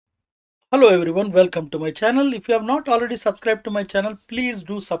Hello everyone, welcome to my channel. If you have not already subscribed to my channel, please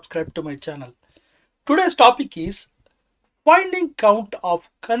do subscribe to my channel. Today's topic is finding count of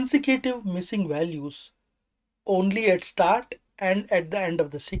consecutive missing values only at start and at the end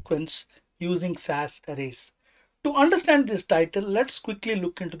of the sequence using SAS arrays. To understand this title, let's quickly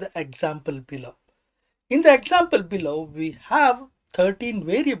look into the example below. In the example below, we have 13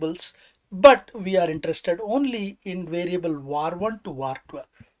 variables, but we are interested only in variable var1 to var12.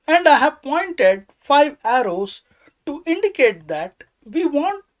 And I have pointed 5 arrows to indicate that we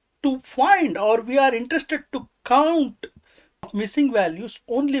want to find or we are interested to count missing values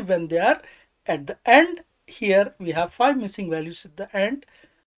only when they are at the end. Here we have 5 missing values at the end,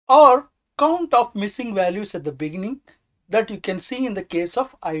 or count of missing values at the beginning, that you can see in the case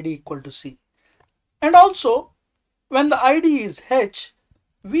of id equal to c. And also when the id is h,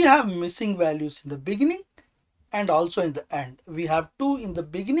 we have missing values in the beginning and also in the end. We have 2 in the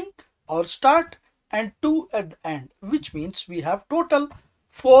beginning or start and 2 at the end, which means we have total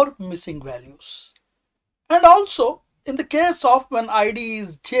 4 missing values. And also in the case of when id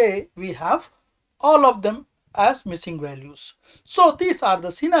is j, we have all of them as missing values. So these are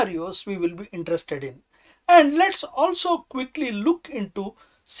the scenarios we will be interested in. And let's also quickly look into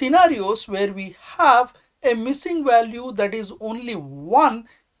scenarios where we have a missing value that is only 1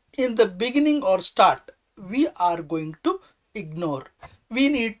 in the beginning or start. We are going to ignore. We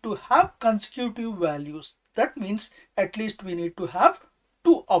need to have consecutive values. That means at least we need to have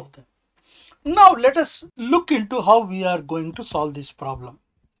 2 of them. Now let us look into how we are going to solve this problem.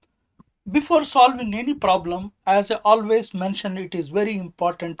 Before solving any problem, as I always mention, it is very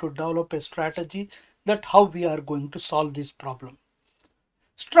important to develop a strategy that how we are going to solve this problem.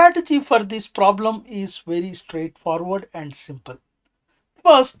 Strategy for this problem is very straightforward and simple.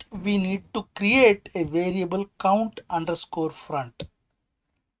 First, we need to create a variable count underscore front.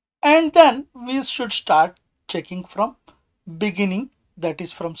 And then we should start checking from beginning, that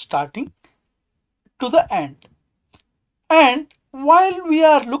is from starting to the end. And while we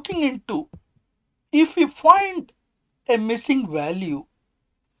are looking into, if we find a missing value,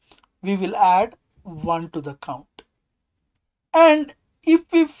 we will add 1 to the count. And if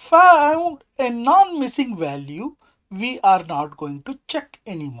we found a non-missing value, we are not going to check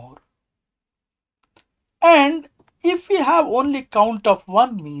anymore. And if we have only count of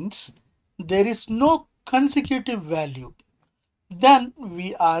 1, means there is no consecutive value, then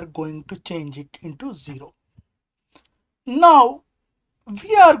we are going to change it into 0. Now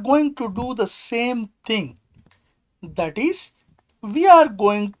we are going to do the same thing, that is we are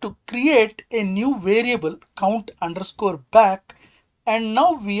going to create a new variable count underscore back, and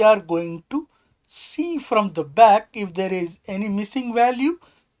now we are going to see from the back if there is any missing value,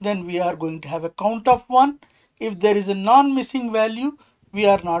 then we are going to have a count of 1. If there is a non-missing value, we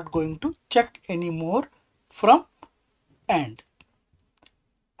are not going to check anymore from end.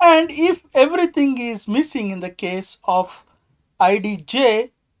 And if everything is missing in the case of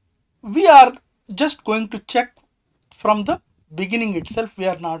idj, we are just going to check from the beginning itself. We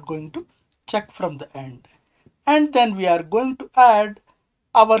are not going to check from the end. And then we are going to add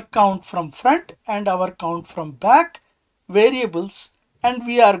our count from front and our count from back variables, and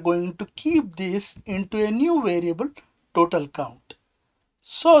we are going to keep this into a new variable total count,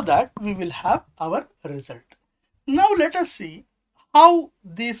 so that we will have our result. Now let us see how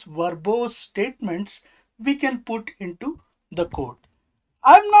these verbose statements we can put into the code.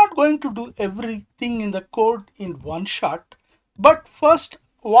 I'm not going to do everything in the code in one shot, but first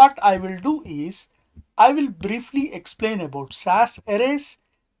what I will do is I will briefly explain about SAS arrays,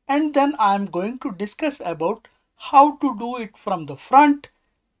 and then I'm going to discuss about how to do it from the front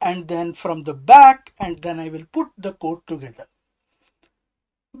and then from the back, and then I will put the code together.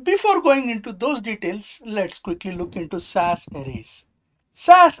 Before going into those details, let's quickly look into SAS arrays.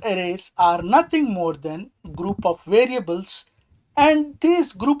 SAS arrays are nothing more than group of variables, and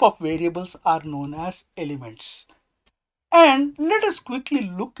these group of variables are known as elements. And let us quickly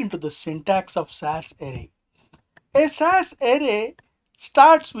look into the syntax of SAS array. A SAS array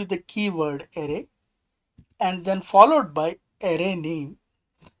starts with the keyword array and then followed by array name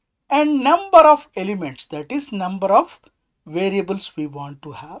and number of elements, that is number of variables we want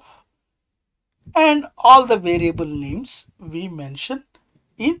to have, and all the variable names we mention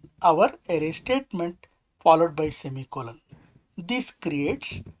in our array statement followed by semicolon. This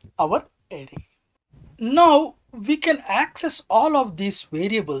creates our array. Now we can access all of these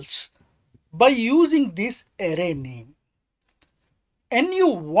variables by using this array name.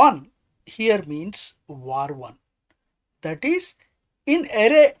 Nu1 here means var1. That is, in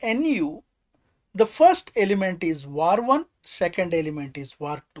array nu, the first element is var1, second element is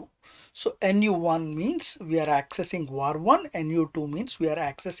var2. So NU1 means we are accessing var1, NU2 means we are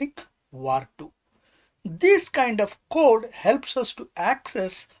accessing var2. This kind of code helps us to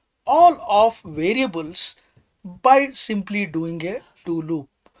access all of variables by simply doing a do loop.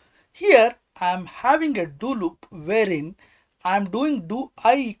 Here I am having a do loop wherein I am doing do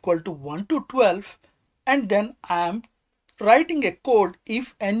I equal to 1 to 12, and then I am writing a code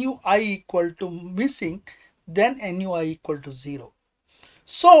if NUI equal to missing, then NUI equal to 0.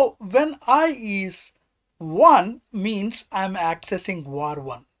 So when I is 1 means I am accessing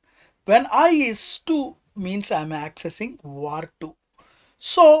var1. When I is 2 means I am accessing var2.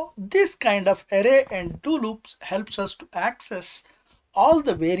 So this kind of array and do loops helps us to access all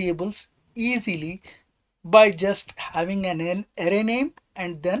the variables easily by just having an array name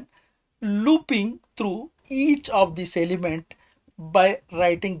and then looping through each of this element by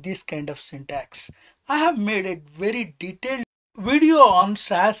writing this kind of syntax. I have made a very detailed video on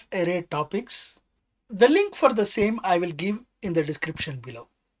SAS array topics. The link for the same I will give in the description below.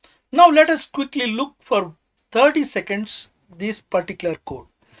 Now let us quickly look for 30 seconds this particular code.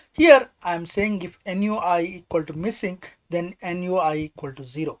 Here I am saying if NUI equal to missing, then NUI equal to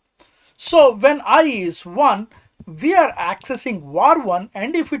 0. So when I is 1, we are accessing var1,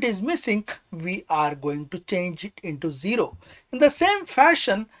 and if it is missing, we are going to change it into 0. In the same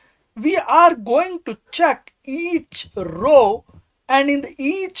fashion, we are going to check each row, and in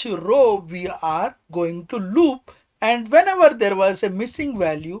each row we are going to loop, and whenever there was a missing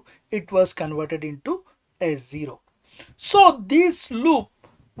value, it was converted into a 0. So this loop,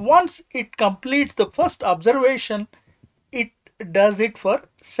 once it completes the first observation, it does it for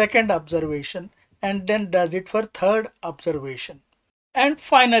second observation and then does it for third observation. And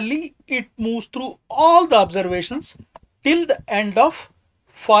finally, it moves through all the observations till the end of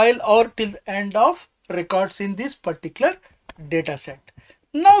file or till the end of records in this particular data set.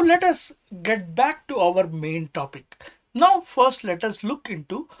 Now let us get back to our main topic. Now first let us look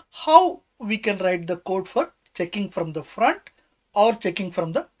into how we can write the code for checking from the front or checking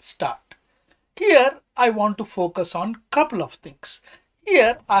from the start. Here I want to focus on couple of things.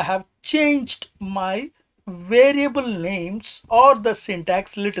 Here I have changed my variable names or the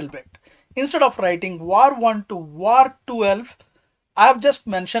syntax little bit. Instead of writing var1 to var12, I have just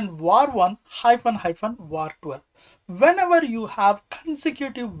mentioned var1 hyphen hyphen var12. Whenever you have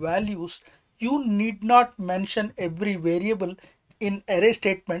consecutive values, you need not mention every variable in array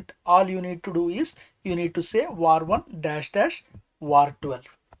statement. All you need to do is you need to say var1 dash dash var12.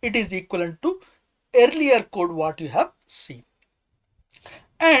 It is equivalent to earlier code what you have seen.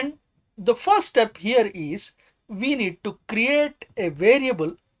 And the first step here is we need to create a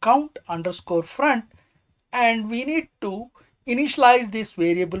variable count underscore front, and we need to initialize this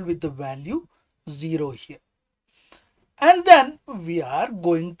variable with the value 0 here. And then we are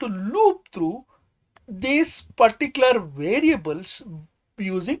going to loop through these particular variables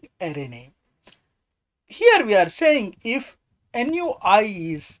using array name. Here we are saying if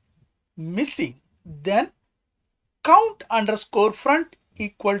NUI is missing, then count underscore front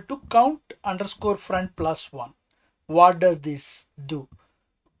equal to count underscore front plus 1. What does this do?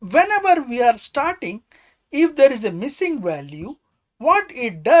 Whenever we are starting, if there is a missing value, what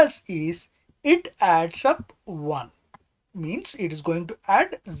it does is it adds up 1. Means it is going to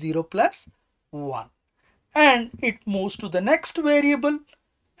add 0 plus 1. And it moves to the next variable,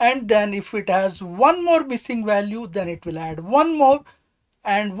 and then if it has one more missing value, then it will add one more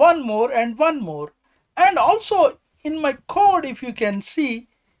and one more and one more. And also in my code, if you can see,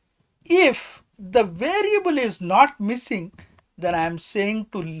 if the variable is not missing, then I am saying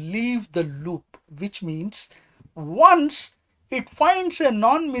to leave the loop, which means once it finds a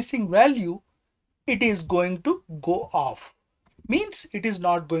non-missing value, it is going to go off. Means it is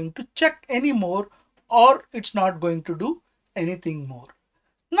not going to check anymore, or it's not going to do anything more.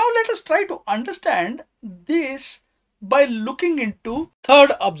 Now let us try to understand this by looking into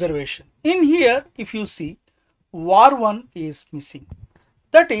third observation. In here, if you see, var1 is missing.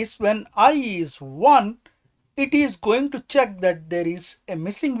 That is, when I is 1, it is going to check that there is a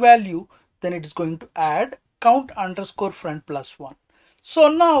missing value, then it is going to add count underscore front plus 1. So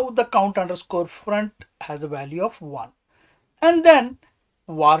now the count underscore front has a value of 1. And then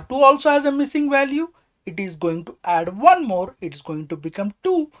var2 also has a missing value. It is going to add one more. It is going to become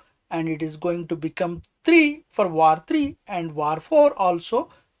 2, and it is going to become 3 for var3, and var4 also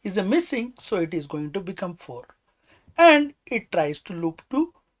is a missing, so it is going to become 4. And it tries to loop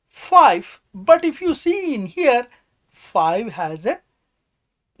to 5. But if you see in here, 5 has a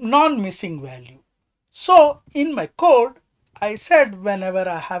non-missing value. So in my code, I said whenever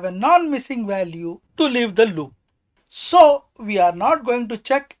I have a non-missing value to leave the loop. So we are not going to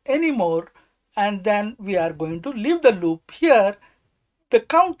check anymore, and then we are going to leave the loop here. The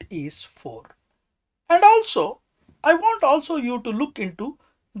count is 4. And also, I want also you to look into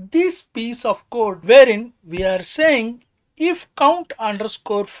this piece of code wherein we are saying if count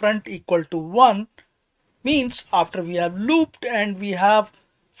underscore front equal to 1, means after we have looped and we have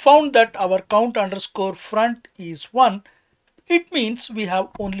found that our count underscore front is 1, it means we have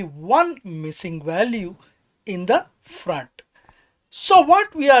only one missing value in the front. So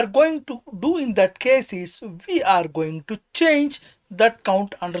what we are going to do in that case is we are going to change that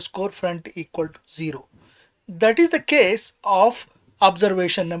count underscore front equal to 0. That is the case of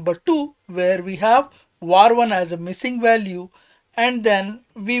observation number 2, where we have var1 as a missing value, and then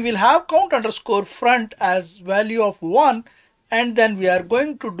we will have count underscore front as value of 1, and then we are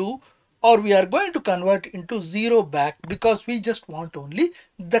going to do, or we are going to convert into 0 back, because we just want only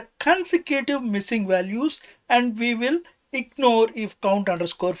the consecutive missing values, and we will ignore if count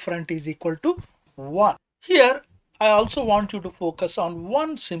underscore front is equal to 1. Here I also want you to focus on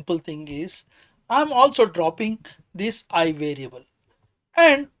one simple thing is I'm also dropping this I variable,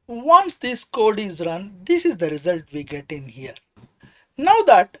 and once this code is run, this is the result we get in here. Now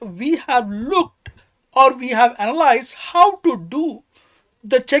that we have looked or we have analyzed how to do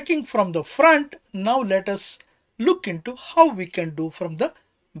the checking from the front, now let us look into how we can do from the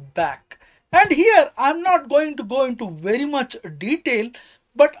back. And here I'm not going to go into very much detail,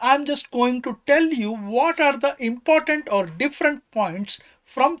 but I'm just going to tell you what are the important or different points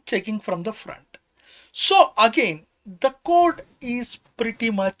from checking from the front. So again, the code is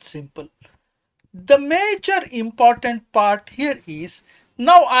pretty much simple. The major important part here is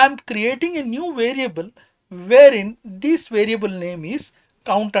now I am creating a new variable wherein this variable name is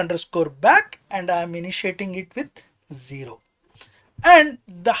count underscore back, and I am initiating it with 0. And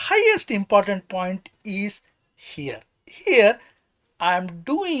the highest important point is here. Here I am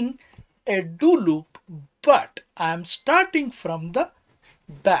doing a do loop, but I am starting from the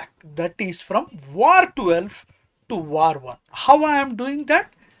back, that is from var12 to var1. How I am doing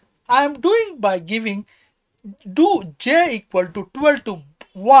that? I am doing by giving do j equal to 12 to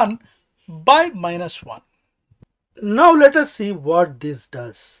 1 by minus 1. Now let us see what this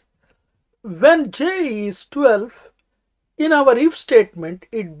does. When j is 12, in our if statement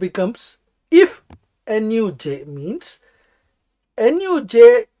it becomes if nuj, means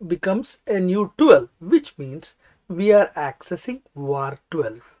nuj becomes nu12, which means we are accessing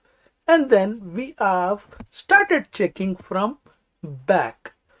var12, and then we have started checking from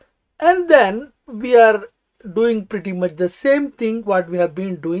back, and then we are doing pretty much the same thing what we have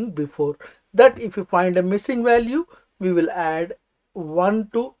been doing before, that if you find a missing value we will add 1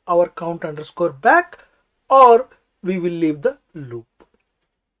 to our count underscore back, or we will leave the loop.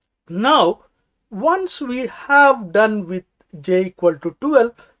 Now once we have done with j equal to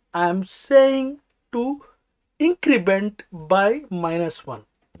 12, I am saying to increment by minus 1.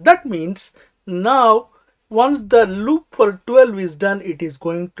 That means now once the loop for 12 is done, it is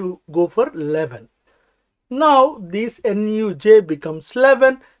going to go for 11. Now this nuj becomes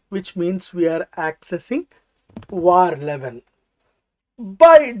 11, which means we are accessing var 11.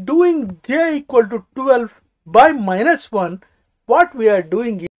 By doing j equal to 12 by minus 1, what we are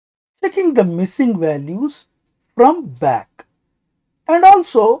doing is checking the missing values from back. And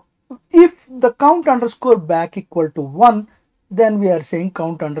also if the count underscore back equal to 1, then we are saying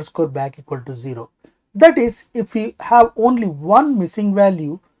count underscore back equal to 0. That is, if we have only one missing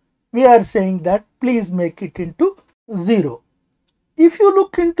value, we are saying that please make it into 0. If you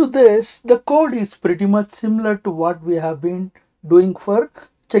look into this, the code is pretty much similar to what we have been doing for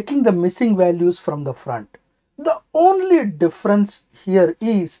checking the missing values from the front. The only difference here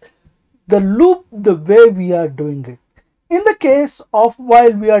is the loop, the way we are doing it. In the case of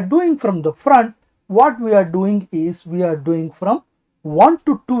while we are doing from the front, what we are doing is we are doing from 1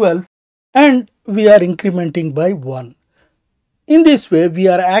 to 12 and we are incrementing by 1. In this way, we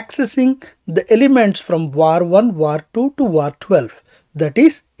are accessing the elements from var1, var2 to var12, that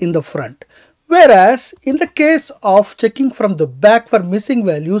is in the front. Whereas in the case of checking from the back for missing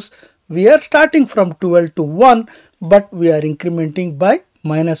values, we are starting from 12 to 1, but we are incrementing by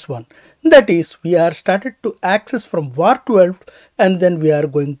minus 1. That is, we are started to access from var12 and then we are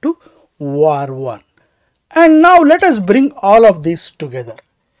going to var1. And now let us bring all of this together.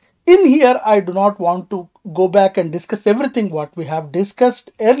 In here, I do not want to go back and discuss everything what we have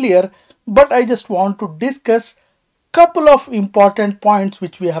discussed earlier, but I just want to discuss couple of important points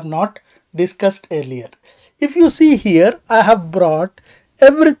which we have not discussed earlier. If you see here, I have brought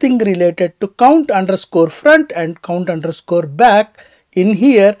everything related to count underscore front and count underscore back in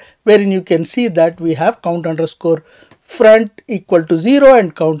here, wherein you can see that we have count underscore front equal to 0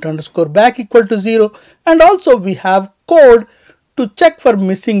 and count underscore back equal to 0, and also we have code to check for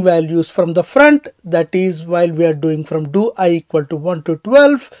missing values from the front, that is while we are doing from do I equal to 1 to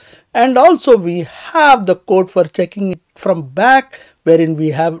 12, and also we have the code for checking it from back, wherein we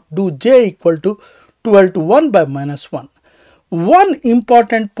have do j equal to 12 to 1 by minus 1. One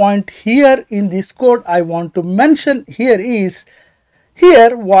important point here in this code I want to mention here is,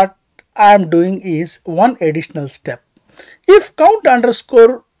 here what I am doing is one additional step. If count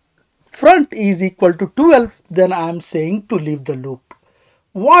underscore front is equal to 12, then I am saying to leave the loop.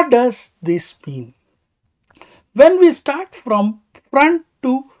 What does this mean? When we start from front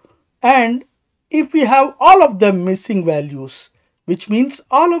to end, if we have all of the missing values, which means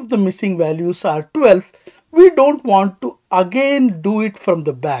all of the missing values are 12, we don't want to again do it from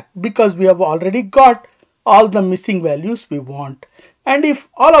the back because we have already got all the missing values we want. And if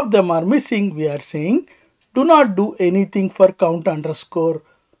all of them are missing, we are saying do not do anything for count underscore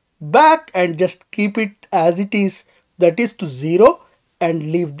back and just keep it as it is, that is to 0,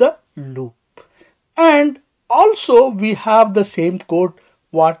 and leave the loop. And also we have the same code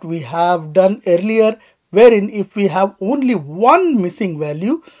what we have done earlier, wherein if we have only one missing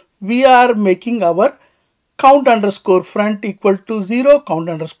value, we are making our count underscore front equal to 0, count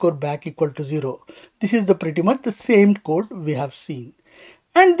underscore back equal to 0. This is pretty much the same code we have seen.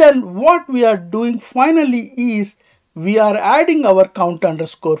 And then what we are doing finally is we are adding our count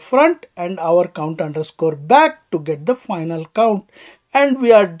underscore front and our count underscore back to get the final count, and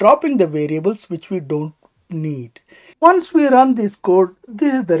we are dropping the variables which we don't need. Once we run this code,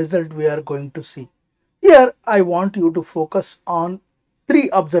 this is the result we are going to see. Here I want you to focus on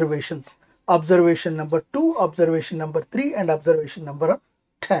 3 observations. Observation number 2, observation number 3, and observation number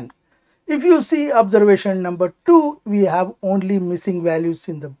 10. If you see observation number 2, we have only missing values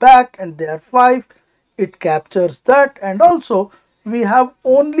in the back and they are 5. It captures that, and also we have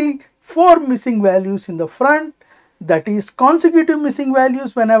only 4 missing values in the front, that is consecutive missing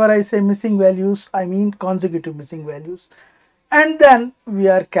values. Whenever I say missing values, I mean consecutive missing values. And then we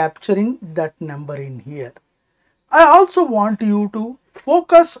are capturing that number in here. I also want you to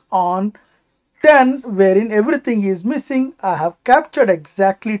focus on 10, wherein everything is missing. I have captured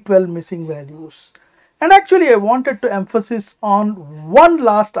exactly 12 missing values. And actually I wanted to emphasize on one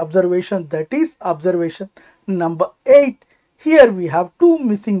last observation, that is observation number 8. Here we have 2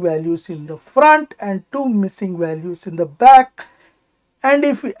 missing values in the front and 2 missing values in the back, and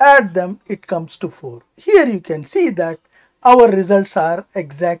if we add them it comes to 4. Here you can see that our results are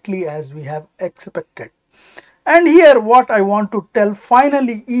exactly as we have expected. And here what I want to tell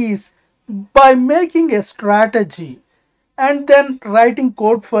finally is, by making a strategy and then writing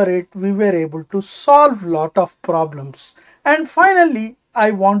code for it, we were able to solve lot of problems. And finally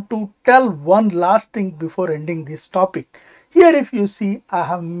I want to tell one last thing before ending this topic. Here if you see, I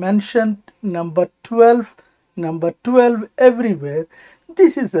have mentioned number 12 everywhere.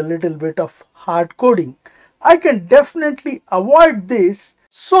 This is a little bit of hard coding. I can definitely avoid this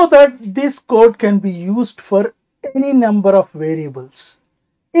so that this code can be used for any number of variables.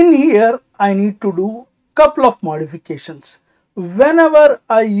 In here I need to do couple of modifications. Whenever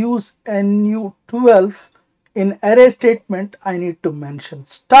I use NU12 in array statement, I need to mention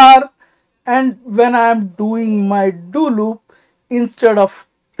star, and when I am doing my do loop, instead of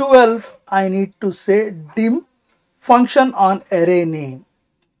 12 I need to say dim function on array name.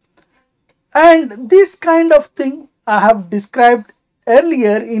 And this kind of thing I have described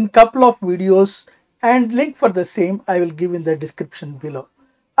earlier in couple of videos, and link for the same I will give in the description below.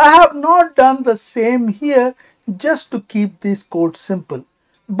 I have not done the same here just to keep this code simple,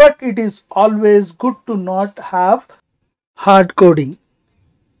 but it is always good to not have hard coding.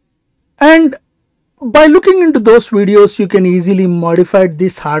 And by looking into those videos, you can easily modify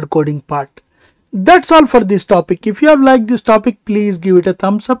this hard coding part. That's all for this topic. If you have liked this topic, please give it a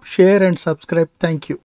thumbs up, share and subscribe. Thank you.